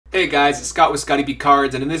Hey guys, it's Scott with Scottie B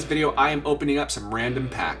Cards, and in this video I am opening up some random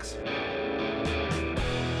packs.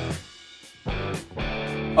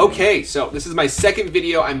 Okay, so this is my second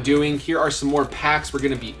video I'm doing. Here are some more packs we're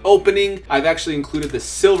going to be opening. I've actually included the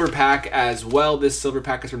silver pack as well. This silver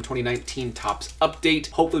pack is from 2019 Topps Update.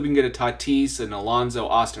 Hopefully we can get a Tatis, an Alonso,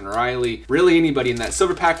 Austin Riley, really anybody in that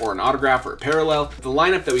silver pack, or an autograph or a parallel. The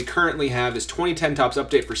lineup that we currently have is 2010 Topps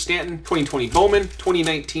Update for Stanton, 2020 Bowman,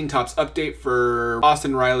 2019 Topps Update for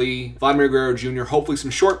Austin Riley, Vladimir Guerrero Jr., hopefully some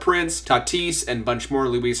short prints, Tatis, and a bunch more,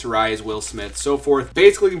 Luis Arias, Will Smith, so forth.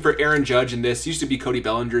 Basically looking for Aaron Judge in this. Used to be Cody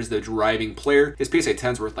Bellinger's the driving player. His PSA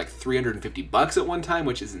 10's worth like $350 at one time,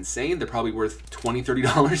 which is insane. They're probably worth $20,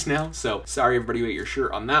 $30 now. So sorry everybody who ate your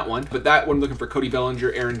shirt on that one. But that one, looking for Cody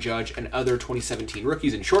Bellinger, Aaron Judge, and other 2017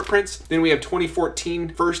 rookies and short prints. Then we have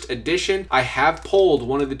 2014 first edition. I have pulled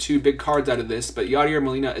one of the two big cards out of this, but Yadier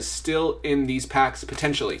Molina is still in these packs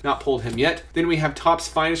potentially. Not pulled him yet. Then we have Topps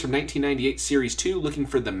Finest from 1998 Series 2, looking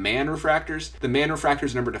for the Man Refractors. The Man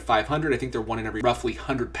Refractors numbered to 500. I think they're one in every roughly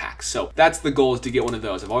 100 packs. So that's the goal, is to get one of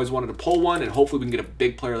those. I've always wanted to pull one, and hopefully we can get a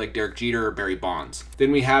big player like Derek Jeter or Barry Bonds.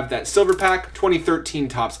 Then we have that silver pack, 2013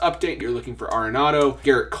 Topps Update. You're looking for Arenado,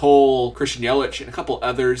 Garrett Cole, Christian Yelich, and a couple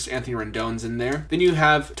others. Anthony Rendon's in there. Then you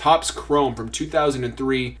have Topps Chrome from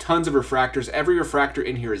 2003. Tons of refractors. Every refractor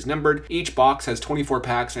in here is numbered. Each box has 24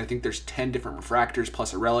 packs, and I think there's 10 different refractors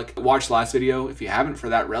plus a relic. Watch last video if you haven't for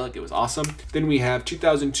that relic. It was awesome. Then we have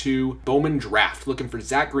 2002 Bowman Draft, looking for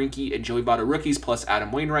Zach Greinke and Joey Votto rookies, plus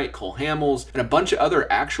Adam Wainwright, Cole Hamels, and a bunch of other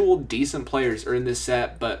actual decent players are in this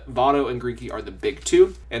set, but Votto and Greinke are the big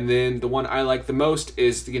two. And then the one I like the most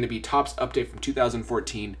is going to be Topps Update from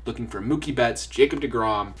 2014, looking for Mookie Betts, Jacob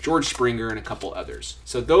deGrom, George Springer, and a couple others.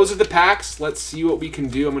 So those are the packs. Let's see what we can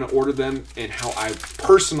do. I'm going to order them and how I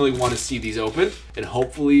personally want to see these open, and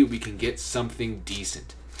hopefully we can get something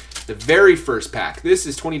decent. The very first pack, this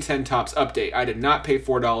is 2010 Topps Update. I did not pay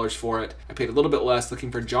 $4 for it. I paid a little bit less,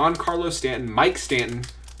 looking for Giancarlo Stanton, Mike Stanton,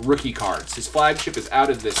 rookie cards. His flagship is out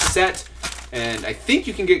of this set, and I think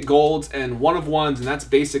you can get golds and one of ones, and that's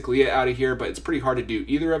basically it out of here, but it's pretty hard to do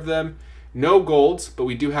either of them. No golds, but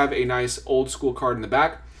we do have a nice old school card in the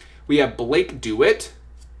back. We have Blake DeWitt.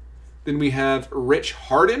 Then we have Rich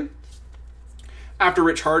Harden. After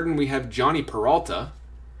Rich Harden, we have Johnny Peralta.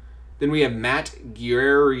 Then we have Matt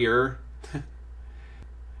Guerrier. Then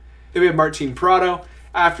we have Martin Prado.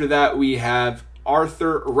 After that, we have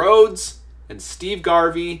Arthur Rhodes and Steve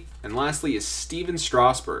Garvey, and lastly is Steven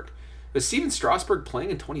Strasburg. Was Steven Strasburg playing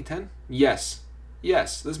in 2010? Yes.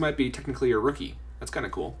 Yes, this might be technically a rookie. That's kind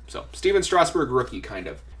of cool. So, Steven Strasburg rookie, kind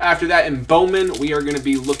of. After that, in Bowman, we are going to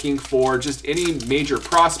be looking for just any major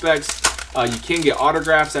prospects. You can get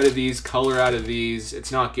autographs out of these, color out of these.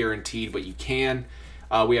 It's not guaranteed, but you can.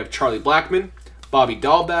 We have Charlie Blackmon, Bobby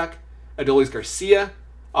Dahlbeck, Adolis Garcia,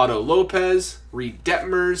 Otto Lopez, Reed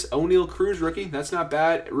Detmers, O'Neal Cruz rookie. That's not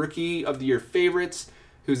bad. Rookie of the year favorites.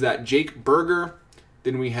 Who's that? Jake Berger.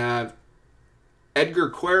 Then we have Edgar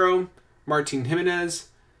Cuero, Martin Jimenez,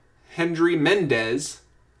 Hendry Mendez,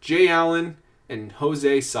 Jay Allen, and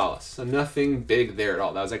Jose Salas. So nothing big there at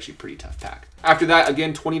all. That was actually a pretty tough pack. After that,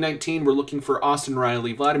 again, 2019, we're looking for Austin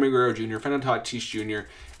Riley, Vladimir Guerrero Jr., Fernando Tatis Jr.,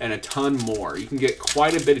 and a ton more. You can get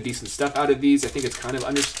quite a bit of decent stuff out of these. I think it's kind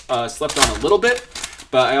of slept on a little bit.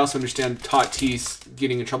 But I also understand Tatis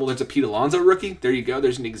getting in trouble. There's a Pete Alonso rookie. There you go.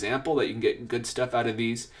 There's an example that you can get good stuff out of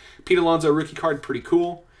these. Pete Alonso rookie card, pretty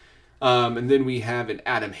cool. And then we have an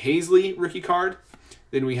Adam Hazley rookie card.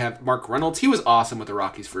 Then we have Mark Reynolds. He was awesome with the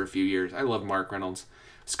Rockies for a few years. I love Mark Reynolds.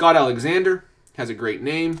 Scott Alexander has a great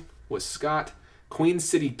name. Was Scott. Queen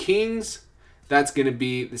City Kings. That's going to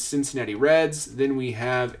be the Cincinnati Reds. Then we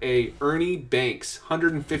have a Ernie Banks,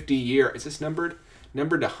 150 year. Is this numbered?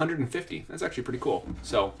 Numbered to 150. That's actually pretty cool.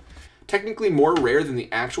 So technically more rare than the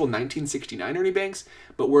actual 1969 Ernie Banks,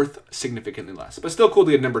 but worth significantly less. But still cool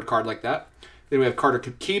to get a numbered card like that. Then we have Carter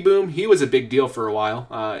Keyboom. He was a big deal for a while.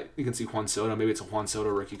 You can see Juan Soto. Maybe it's a Juan Soto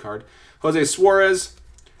rookie card. Jose Suarez,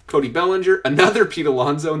 Cody Bellinger, another Pete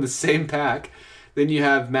Alonso in the same pack. Then you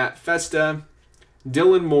have Matt Festa,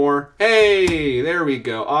 Dylan Moore. Hey, there we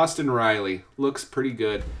go. Austin Riley. Looks pretty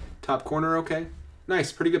good. Top corner, okay.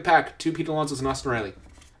 Nice, pretty good pack. Two Pete Alonsos and Austin Riley.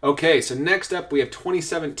 Okay, so next up we have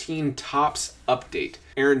 2017 Topps Update.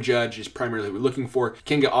 Aaron Judge is primarily what we're looking for. You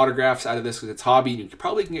can get autographs out of this because it's hobby. You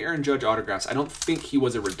probably can get Aaron Judge autographs. I don't think he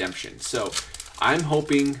was a redemption. So I'm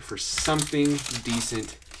hoping for something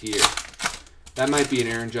decent here. That might be an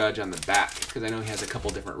Aaron Judge on the back because I know he has a couple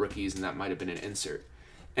different rookies and that might have been an insert.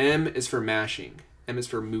 M is for mashing. M is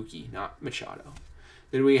for Mookie, not Machado.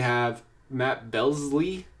 Then we have Matt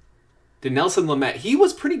Belsley. Dinelson Lamet. He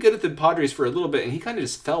was pretty good at the Padres for a little bit, and he kind of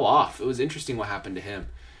just fell off. It was interesting what happened to him.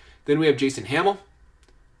 Then we have Jason Hamill.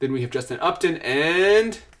 Then we have Justin Upton,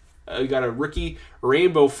 and we got a rookie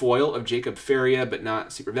rainbow foil of Jacob Faria, but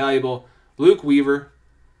not super valuable. Luke Weaver,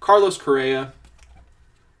 Carlos Correa,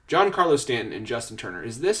 Giancarlo Stanton, and Justin Turner.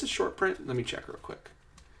 Is this a short print? Let me check real quick.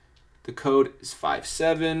 The code is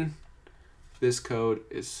 57. This code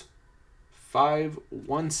is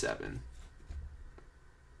 517.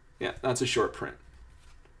 Yeah, that's a short print.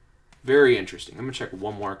 Very interesting. I'm going to check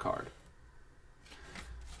one more card.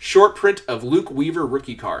 Short print of Luke Weaver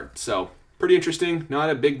rookie card. So, pretty interesting. Not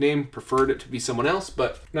a big name. Preferred it to be someone else,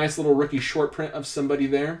 but nice little rookie short print of somebody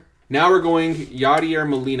there. Now we're going Yadier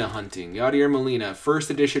Molina hunting. Yadier Molina, first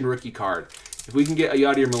edition rookie card. If we can get a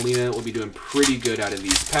Yadier Molina, we'll be doing pretty good out of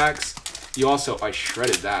these packs. You also, I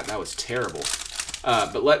shredded that. That was terrible.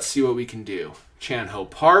 But let's see what we can do. Chan-Ho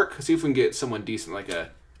Park. See if we can get someone decent like a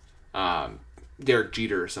Derek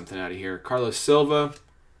Jeter or something out of here. Carlos Silva.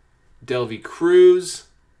 Delvey Cruz.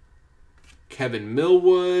 Kevin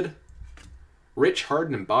Millwood. Rich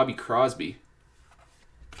Harden and Bobby Crosby.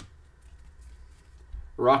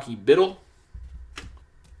 Rocky Biddle.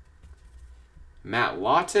 Matt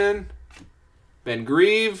Lawton. Ben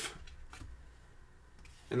Grieve.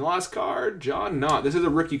 And the last card, John Knott. This is a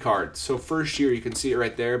rookie card. So first year, you can see it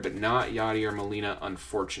right there, but not Yadier Molina,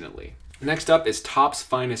 unfortunately. Next up is Topps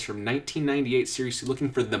Finest from 1998 Series 2, looking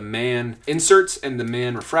for the Man inserts and the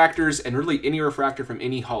Man refractors, and really any refractor from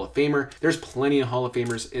any Hall of Famer. There's plenty of Hall of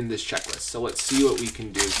Famers in this checklist, so let's see what we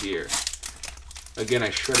can do here. Again,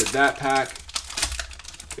 I shredded that pack.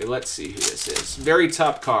 Okay, let's see who this is. Very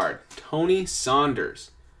top card, Tony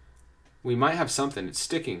Saunders. We might have something. It's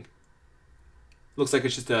sticking. Looks like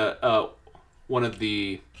it's just one of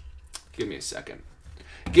the... Give me a second.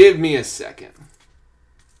 Give me a second.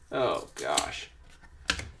 Oh, gosh.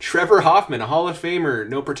 Trevor Hoffman, a Hall of Famer,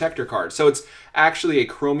 no protector card. So it's actually a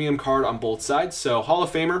chromium card on both sides. So Hall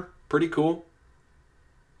of Famer, pretty cool.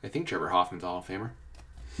 I think Trevor Hoffman's a Hall of Famer.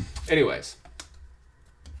 Anyways.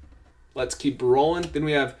 Let's keep rolling. Then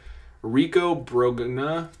we have Rico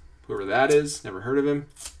Brogna, whoever that is. Never heard of him.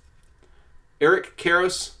 Eric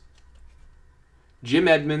Karros. Jim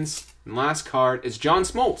Edmonds, and last card is John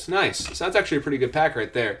Smoltz. Nice. So that's actually a pretty good pack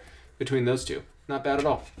right there between those two. Not bad at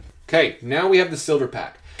all. Okay, now we have the silver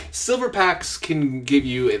pack. Silver packs can give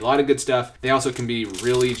you a lot of good stuff. They also can be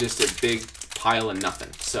really just a big pile of nothing.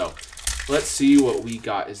 So let's see what we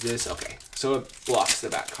got. Is this? Okay, so it blocks the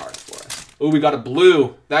back card for us. Oh, we got a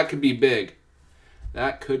blue. That could be big.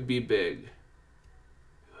 That could be big.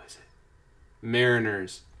 Who is it?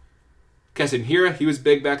 Mariners. Keston Hira, he was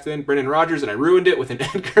big back then. Brendan Rodgers, and I ruined it with an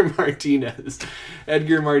Edgar Martinez.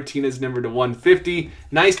 Edgar Martinez numbered to 150.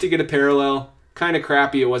 Nice to get a parallel. Kind of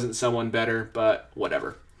crappy it wasn't someone better, but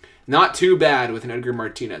whatever. Not too bad with an Edgar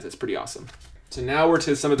Martinez. That's pretty awesome. So now we're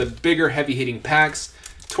to some of the bigger heavy-hitting packs.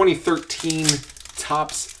 2013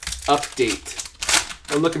 Topps Update.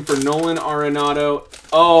 We're looking for Nolan Arenado.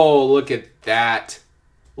 Oh, look at that.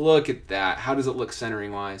 Look at that. How does it look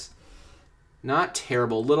centering-wise? Not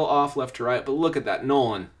terrible. Little off left to right, but look at that.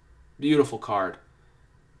 Nolan. Beautiful card.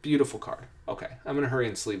 Beautiful card. Okay, I'm going to hurry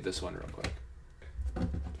and sleeve this one real quick.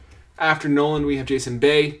 After Nolan, we have Jason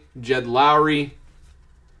Bay, Jed Lowry,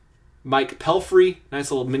 Mike Pelfrey,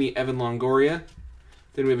 nice little mini Evan Longoria.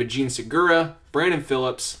 Then we have a Gene Segura, Brandon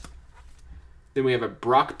Phillips. Then we have a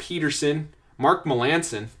Brock Peterson, Mark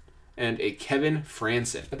Melancon, and a Kevin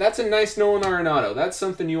Franson. But that's a nice Nolan Arenado. That's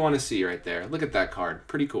something you want to see right there. Look at that card.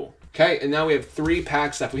 Pretty cool. Okay, and now we have 3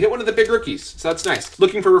 packs left. We hit one of the big rookies, so that's nice.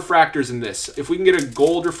 Looking for refractors in this. If we can get a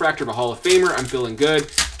gold refractor of a Hall of Famer, I'm feeling good.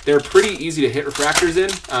 They're pretty easy to hit refractors in.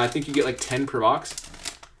 I think you get like 10 per box.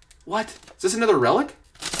 What? Is this another relic?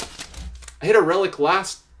 I hit a relic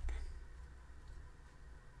last...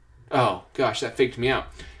 Oh, gosh, that faked me out.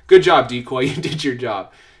 Good job, Decoy. You did your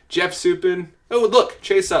job. Jeff Supin. Oh, look,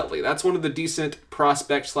 Chase Utley. That's one of the decent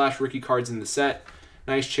prospect/rookie cards in the set.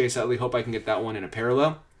 Nice Chase Utley. Hope I can get that one in a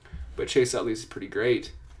parallel. But Chase Utley is pretty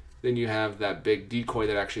great. Then you have that big Decoy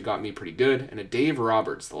that actually got me pretty good. And a Dave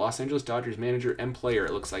Roberts, the Los Angeles Dodgers manager and player,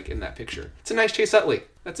 it looks like, in that picture. It's a nice Chase Utley.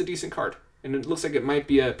 That's a decent card. And it looks like it might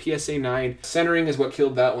be a PSA 9. Centering is what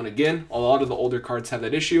killed that one again. A lot of the older cards have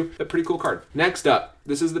that issue, but pretty cool card. Next up,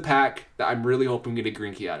 this is the pack that I'm really hoping to get a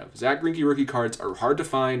Greinke out of. Zach Greinke rookie cards are hard to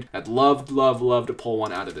find. I'd love, love, love to pull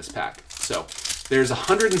one out of this pack. So there's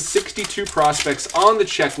 162 prospects on the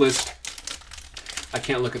checklist. I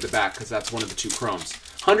can't look at the back because that's one of the 2 chromes.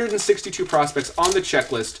 162 prospects on the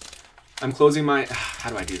checklist. I'm closing my... How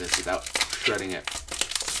do I do this without shredding it?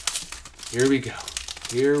 Here we go.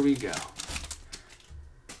 Here we go.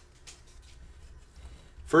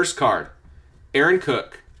 First card. Aaron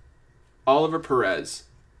Cook. Oliver Perez.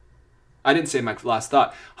 I didn't say my last thought.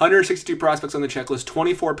 162 prospects on the checklist,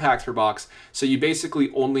 24 packs per box. So you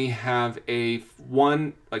basically only have a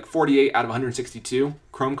 48 out of 162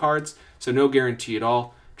 Chrome cards. So no guarantee at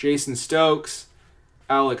all. Jason Stokes,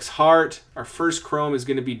 Alex Hart. Our first Chrome is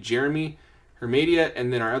going to be Jeremy Hermadia.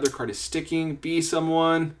 And then our other card is sticking. Be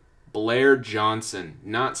someone. Blair Johnson.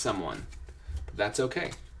 Not someone. But that's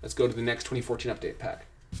okay. Let's go to the next 2014 update pack.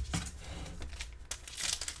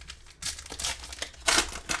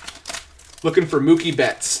 Looking for Mookie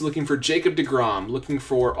Betts, looking for Jacob deGrom, looking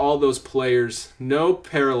for all those players. No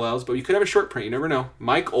parallels, but you could have a short print. You never know.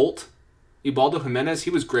 Mike Olt, Ubaldo Jimenez. He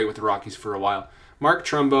was great with the Rockies for a while. Mark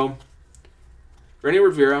Trumbo, Rene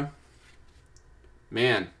Rivera.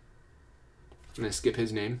 Man, I'm going to skip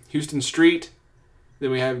his name. Houston Street. Then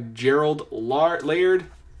we have Gerald Laird,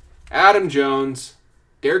 Adam Jones,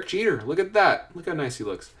 Derek Jeter. Look at that. Look how nice he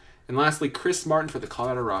looks. And lastly, Chris Martin for the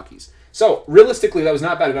Colorado Rockies. So, realistically, that was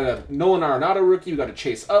not bad. We got a Nolan Arenado rookie. We got a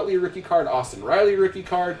Chase Utley rookie card. Austin Riley rookie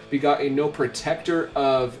card. We got a no protector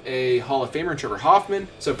of a Hall of Famer, Trevor Hoffman.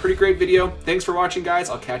 So, pretty great video. Thanks for watching, guys.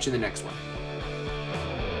 I'll catch you in the next one.